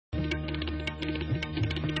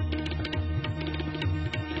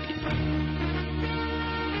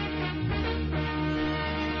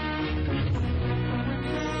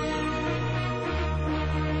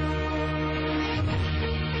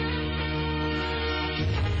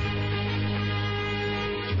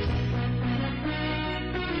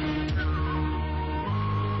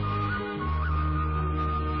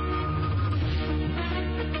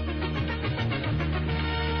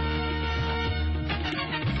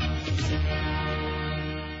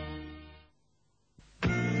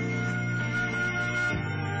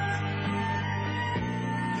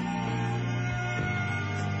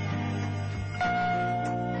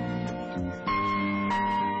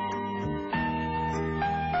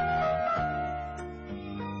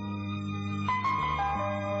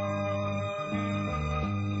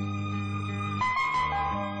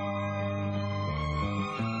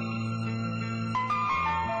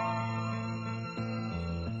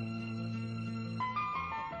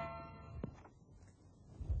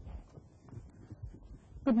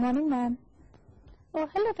Good morning, ma'am. Oh,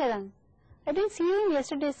 hello, Tarang. I didn't see you in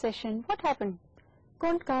yesterday's session. What happened?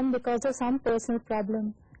 Couldn't come because of some personal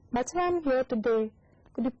problem. That's why I'm here today.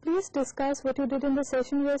 Could you please discuss what you did in the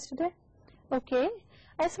session yesterday? Okay,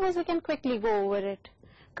 I suppose we can quickly go over it.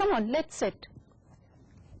 Come on, let's sit.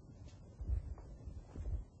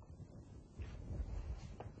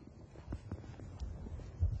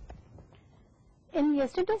 In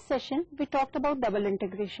yesterday's session, we talked about double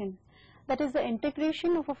integration. That is the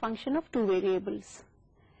integration of a function of two variables.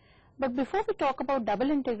 But before we talk about double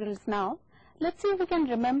integrals now, let's see if we can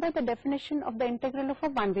remember the definition of the integral of a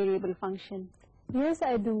one variable function. Yes,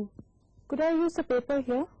 I do. Could I use the paper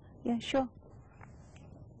here? Yeah, sure.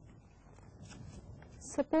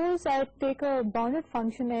 Suppose I take a bounded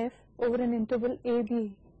function f over an interval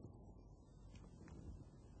ab.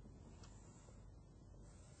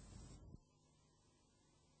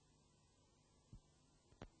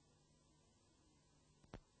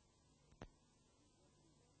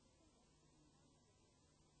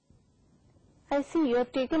 I see you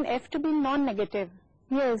have taken f to be non-negative.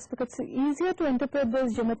 Yes, because it's easier to interpret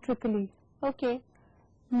this geometrically. Okay.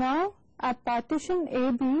 Now I partition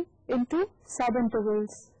AB into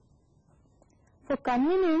subintervals. For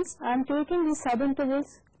convenience, I am taking these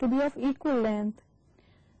subintervals to be of equal length.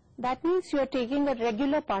 That means you are taking a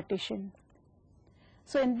regular partition.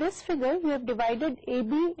 So in this figure, you have divided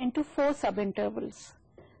AB into 4 subintervals.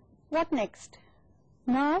 What next?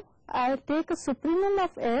 Now I take a supremum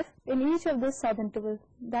of f in each of these subintervals.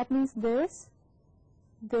 That means this,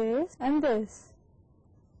 this and this.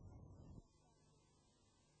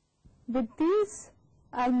 With these,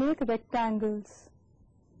 I'll make rectangles.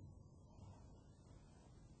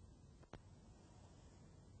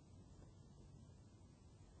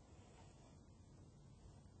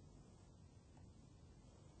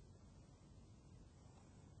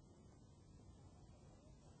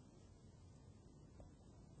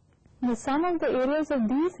 The sum of the areas of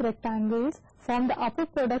these rectangles form the upper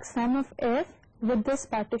product sum of f with this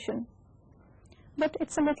partition. But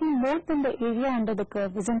it's a little more than the area under the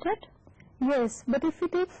curve, isn't it? Yes, but if we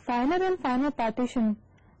take finer and finer partition,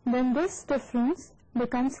 then this difference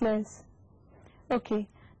becomes less. Okay,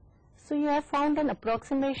 so you have found an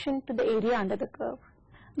approximation to the area under the curve,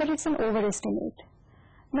 but it's an overestimate.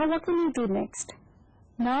 Now what will you do next?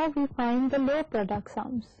 Now we find the lower product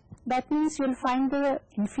sums. That means you'll find the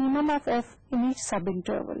infimum of f in each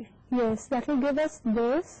subinterval. Yes, that will give us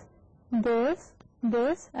this, this,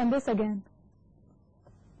 this and this again.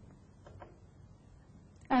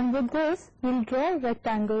 And with this, we'll draw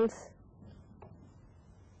rectangles.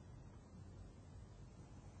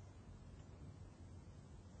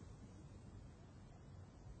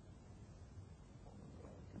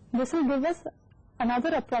 This will give us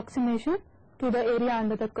another approximation to the area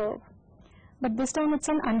under the curve. But this time it's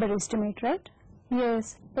an underestimate, right?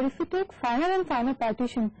 Yes, but if we take finer and finer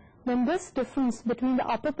partition, then this difference between the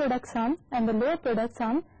upper product sum and the lower product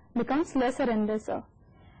sum becomes lesser and lesser.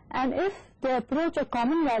 And if they approach a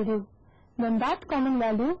common value, then that common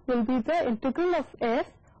value will be the integral of f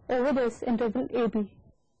over this interval AB.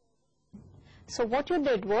 So what you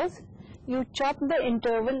did was, you chopped the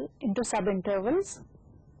interval into subintervals,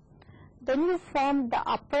 then you formed the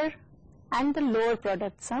upper and the lower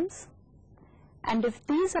product sums, and if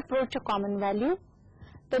these approach a common value,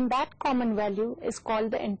 then that common value is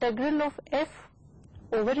called the integral of f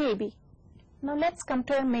over AB. Now let's come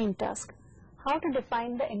to our main task, how to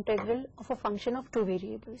define the integral of a function of two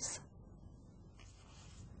variables.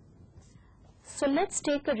 So let's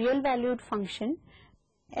take a real valued function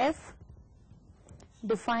f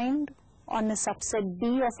defined on a subset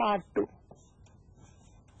B of R2.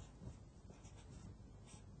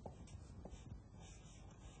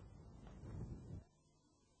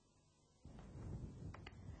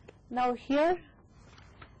 Now here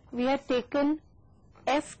we have taken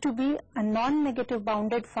f to be a non-negative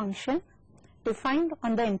bounded function defined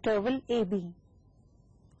on the interval AB.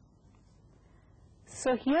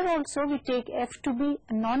 So here also we take f to be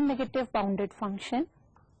a non-negative bounded function.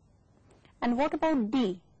 And what about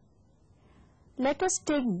D? Let us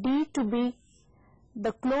take D to be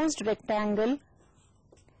the closed rectangle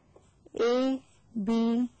A,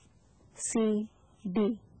 B, C,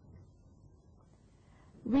 D.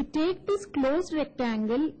 We take this closed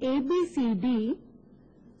rectangle ABCD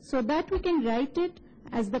so that we can write it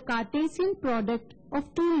as the Cartesian product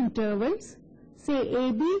of two intervals, say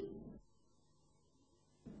AB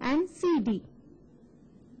and CD.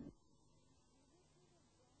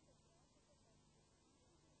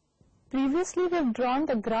 Previously we have drawn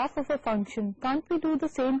the graph of a function. Can't we do the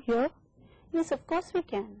same here? Yes, of course we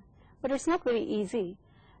can, but it's not very easy.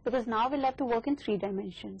 because now we'll have to work in 3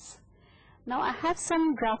 dimensions. Now I have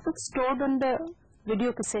some graphics stored on the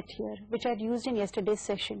video cassette here, which I had used in yesterday's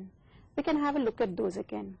session. We can have a look at those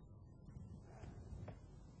again.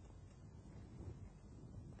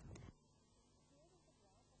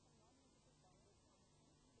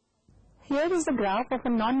 Here is the graph of a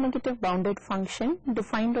non-negative bounded function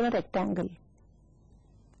defined on a rectangle.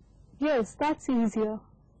 Yes, that's easier.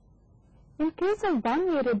 In case of one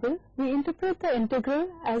variable, we interpret the integral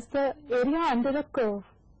as the area under a curve.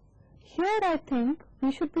 Here I think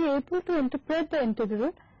we should be able to interpret the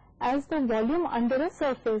integral as the volume under a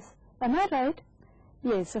surface. Am I right?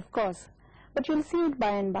 Yes, of course. But you'll see it by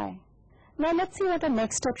and by. Now let's see what our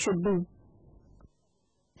next step should be.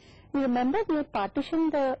 You remember we had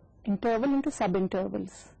partitioned the interval into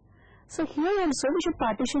subintervals. So here also we should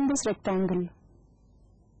partition this rectangle.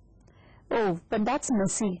 Oh, but that's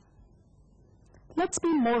messy. Let's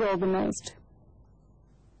be more organized.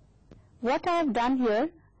 What I have done here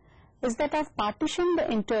is that I have partitioned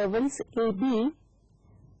the intervals AB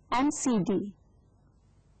and CD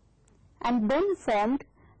and then formed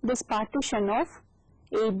this partition of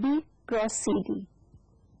AB cross CD.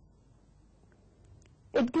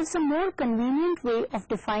 It gives a more convenient way of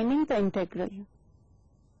defining the integral.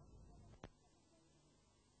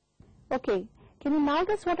 Okay, can you now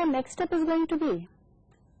guess what our next step is going to be?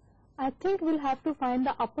 I think we'll have to find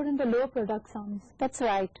the upper and the lower product sums. That's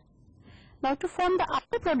right. Now to form the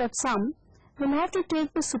upper product sum, we'll have to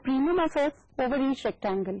take the supremum of f over each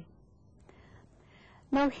rectangle.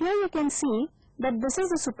 Now here you can see that this is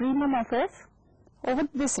the supremum of f over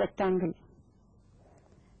this rectangle.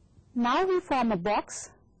 Now we form a box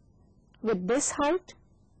with this height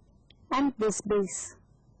and this base.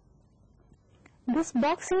 This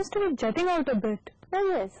box seems to be jutting out a bit.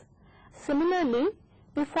 Oh yes. Similarly,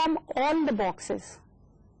 we form all the boxes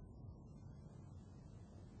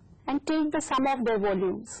and take the sum of their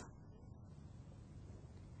volumes.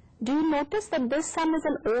 Do you notice that this sum is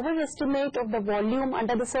an overestimate of the volume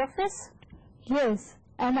under the surface? Yes,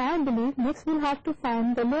 and I believe next we'll have to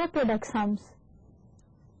find the lower product sums.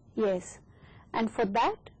 Yes, and for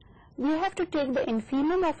that we have to take the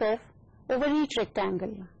infimum of f over each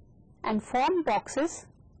rectangle and form boxes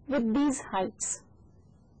with these heights.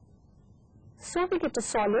 So we get a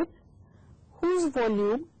solid whose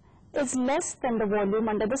volume is less than the volume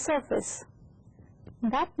under the surface.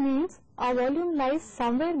 That means our volume lies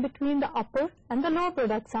somewhere between the upper and the lower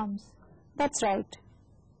product sums. That's right.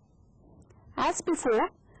 As before,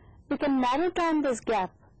 we can narrow down this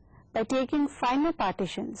gap by taking finer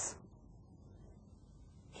partitions.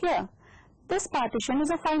 Here, this partition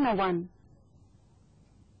is a finer one.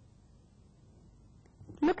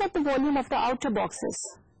 Look at the volume of the outer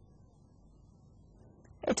boxes.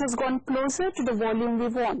 It has gone closer to the volume we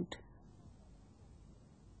want.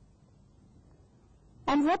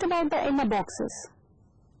 And what about the inner boxes?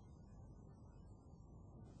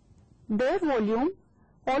 Their volume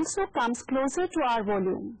also comes closer to our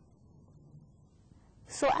volume.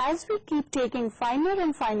 So as we keep taking finer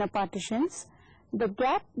and finer partitions, the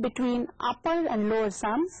gap between upper and lower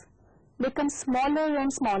sums becomes smaller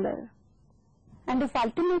and smaller. And if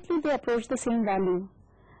ultimately they approach the same value,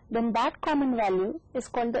 then that common value is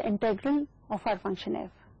called the integral of our function f.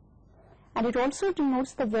 And it also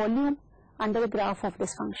denotes the volume under the graph of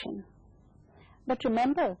this function. But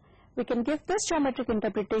remember, we can give this geometric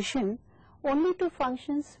interpretation only to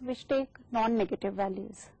functions which take non-negative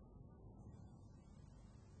values.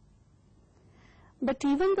 But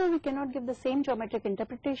even though we cannot give the same geometric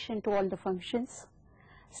interpretation to all the functions,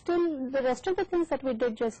 still the rest of the things that we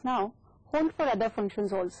did just now hold for other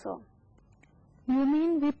functions also. You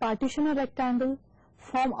mean we partition a rectangle,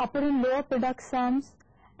 form upper and lower product sums,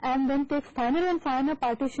 and then take finer and finer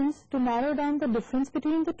partitions to narrow down the difference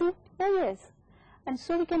between the two? Oh yes. And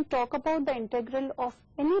so we can talk about the integral of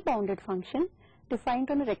any bounded function defined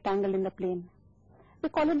on a rectangle in the plane. We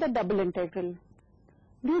call it the double integral.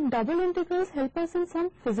 Do double integrals help us in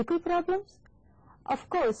some physical problems? Of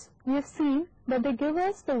course, we have seen that they give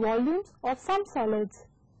us the volumes of some solids.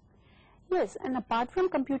 Yes, and apart from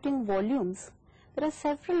computing volumes, there are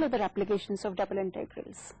several other applications of double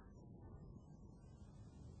integrals.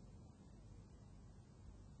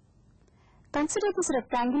 Consider this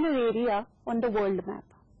rectangular area on the world map.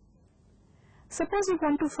 Suppose you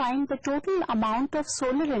want to find the total amount of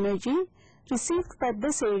solar energy received by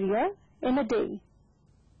this area in a day.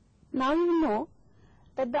 Now you know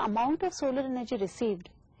that the amount of solar energy received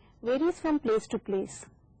varies from place to place.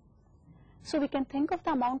 So we can think of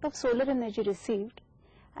the amount of solar energy received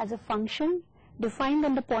as a function defined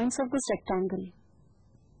on the points of this rectangle.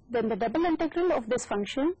 Then the double integral of this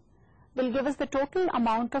function will give us the total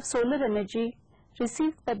amount of solar energy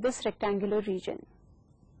received by this rectangular region.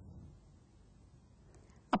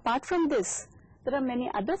 Apart from this, there are many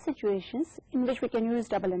other situations in which we can use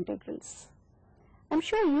double integrals. I'm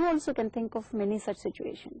sure you also can think of many such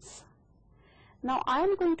situations. Now I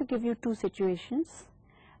am going to give you two situations,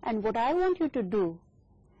 and what I want you to do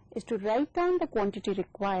is to write down the quantity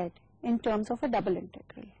required in terms of a double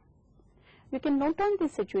integral. You can note down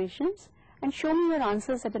these situations and show me your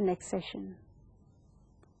answers at the next session.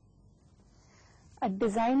 A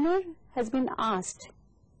designer has been asked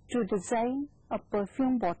to design a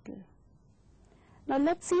perfume bottle. Now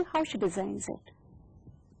let's see how she designs it.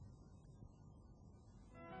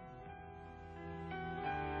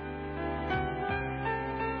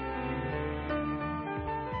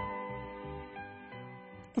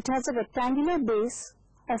 It has a rectangular base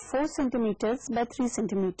of 4 centimeters by 3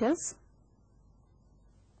 centimeters,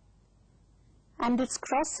 and its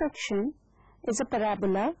cross section is a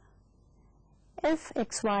parabola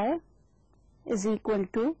fxy is equal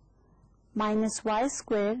to minus y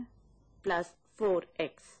square plus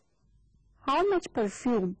 4x. How much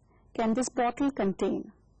perfume can this bottle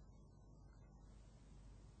contain?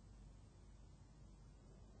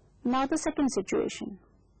 Now the second situation.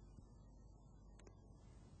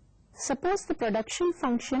 Suppose the production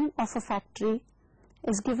function of a factory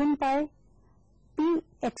is given by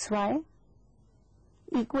Pxy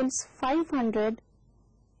equals 500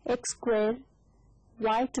 x square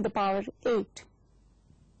y to the power 8,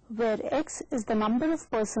 where x is the number of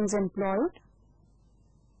persons employed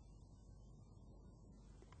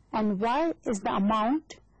and y is the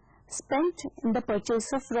amount spent in the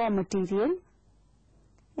purchase of raw material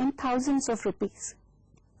in thousands of rupees.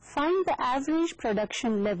 Find the average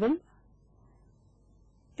production level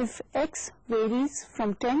if x varies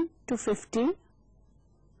from 10 to 50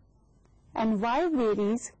 and y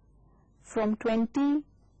varies from 20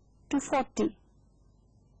 to 40.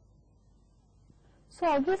 So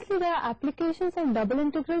obviously there are applications of double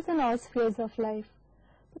integrals in all spheres of life.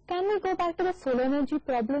 But can we go back to the solar energy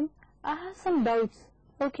problem? I have some doubts.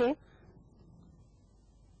 Okay,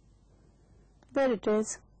 there it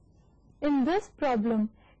is. In this problem,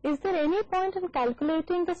 is there any point in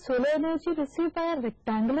calculating the solar energy received by a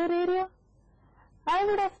rectangular area? I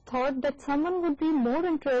would have thought that someone would be more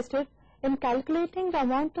interested in calculating the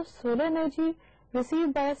amount of solar energy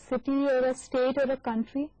received by a city or a state or a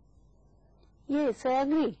country. Yes, I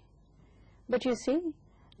agree. But you see,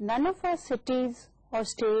 none of our cities or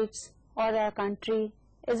states or our country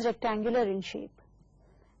is rectangular in shape.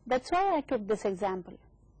 That's why I took this example.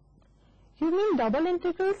 You mean double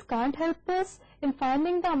integrals can't help us in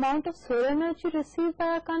finding the amount of solar energy received by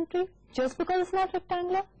our country just because it's not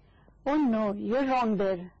rectangular? Oh no, you're wrong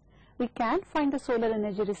there. We can't find the solar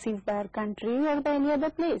energy received by our country or by any other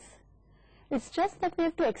place. It's just that we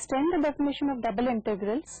have to extend the definition of double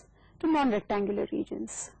integrals to non-rectangular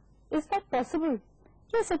regions. Is that possible?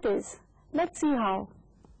 Yes, it is. Let's see how.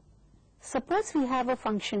 Suppose we have a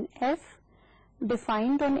function f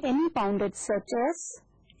defined on any bounded set S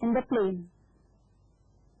in the plane.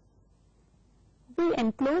 We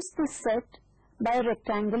enclose this set by a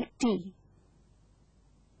rectangle T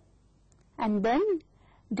and then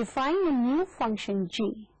define a new function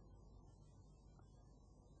g.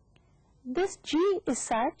 This g is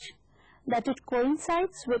such that it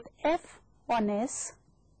coincides with f on S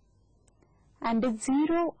and is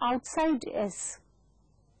 0 outside S.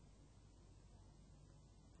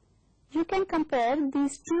 You can compare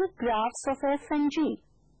these two graphs of f and g.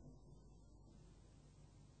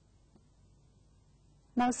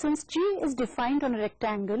 Now since g is defined on a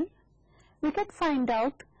rectangle, we can find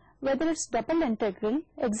out whether its double integral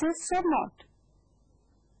exists or not.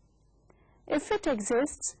 If it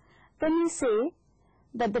exists, then we say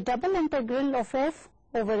that the double integral of f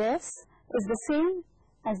over S is the same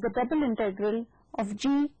as the double integral of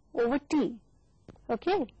g over t.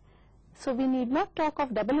 Okay, so we need not talk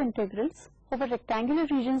of double integrals over rectangular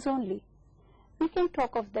regions only. We can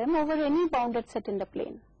talk of them over any bounded set in the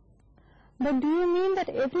plane. But do you mean that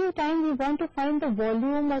every time we want to find the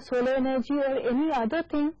volume or solar energy or any other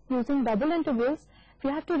thing using double integrals, we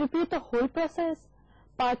have to repeat the whole process?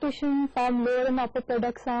 Partition, form lower and upper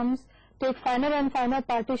product sums, take finer and finer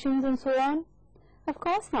partitions and so on? Of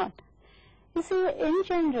course not. You see, in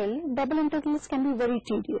general, double integrals can be very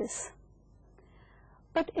tedious.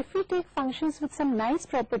 But if we take functions with some nice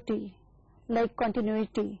property, like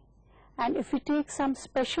continuity, and if we take some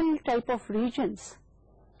special type of regions,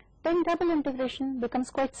 then double integration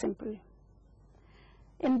becomes quite simple.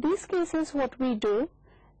 In these cases, what we do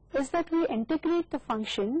is that we integrate the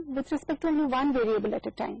function with respect to only one variable at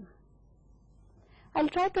a time. I'll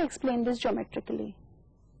try to explain this geometrically.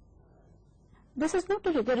 This is not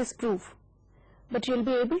a rigorous proof, but you'll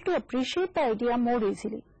be able to appreciate the idea more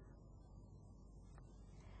easily.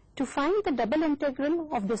 To find the double integral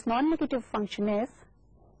of this non-negative function f,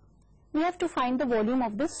 we have to find the volume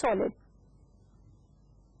of this solid.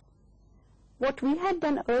 What we had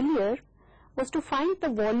done earlier was to find the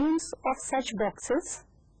volumes of such boxes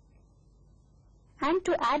and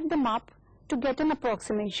to add them up to get an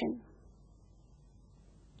approximation.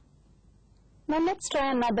 Now let's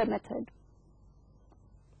try another method.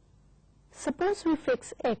 Suppose we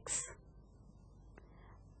fix x.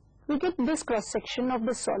 We get this cross section of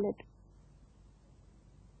the solid.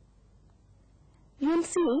 You will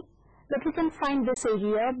see that we can find this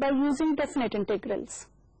area by using definite integrals.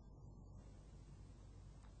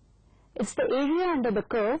 It's the area under the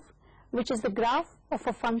curve, which is the graph of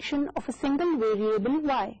a function of a single variable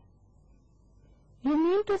y. You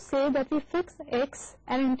mean to say that we fix x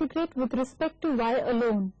and integrate with respect to y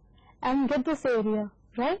alone and get this area,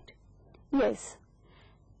 right? Yes.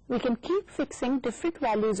 We can keep fixing different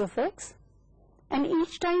values of x, and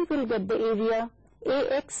each time we'll get the area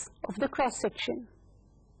ax of the cross section.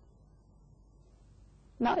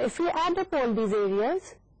 Now if we add up all these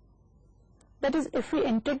areas, that is, if we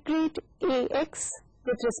integrate ax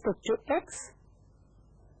with respect to x,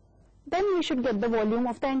 then we should get the volume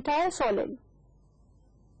of the entire solid.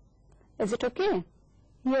 Is it okay?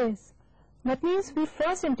 Yes. That means we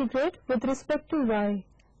first integrate with respect to y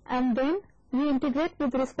and then we integrate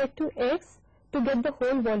with respect to x to get the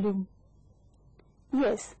whole volume.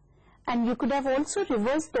 Yes, and you could have also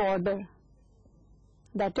reversed the order.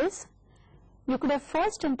 That is, you could have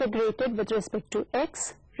first integrated with respect to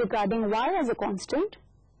x regarding y as a constant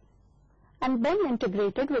and then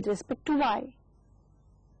integrated with respect to y.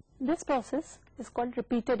 This process is called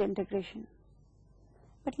repeated integration.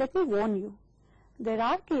 But let me warn you, there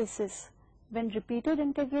are cases when repeated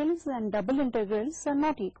integrals and double integrals are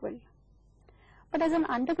not equal. But as an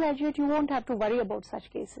undergraduate, you won't have to worry about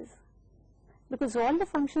such cases, because all the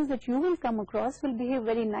functions that you will come across will behave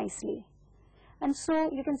very nicely. And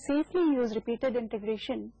so you can safely use repeated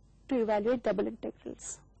integration to evaluate double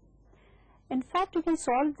integrals. In fact, you can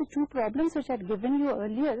solve the two problems which I had given you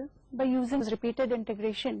earlier by using repeated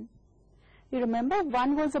integration. You remember,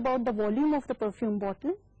 one was about the volume of the perfume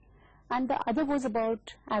bottle and the other was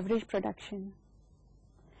about average production.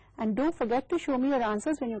 And don't forget to show me your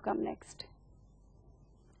answers when you come next.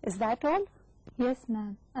 Is that all? Yes,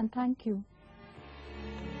 ma'am, and thank you.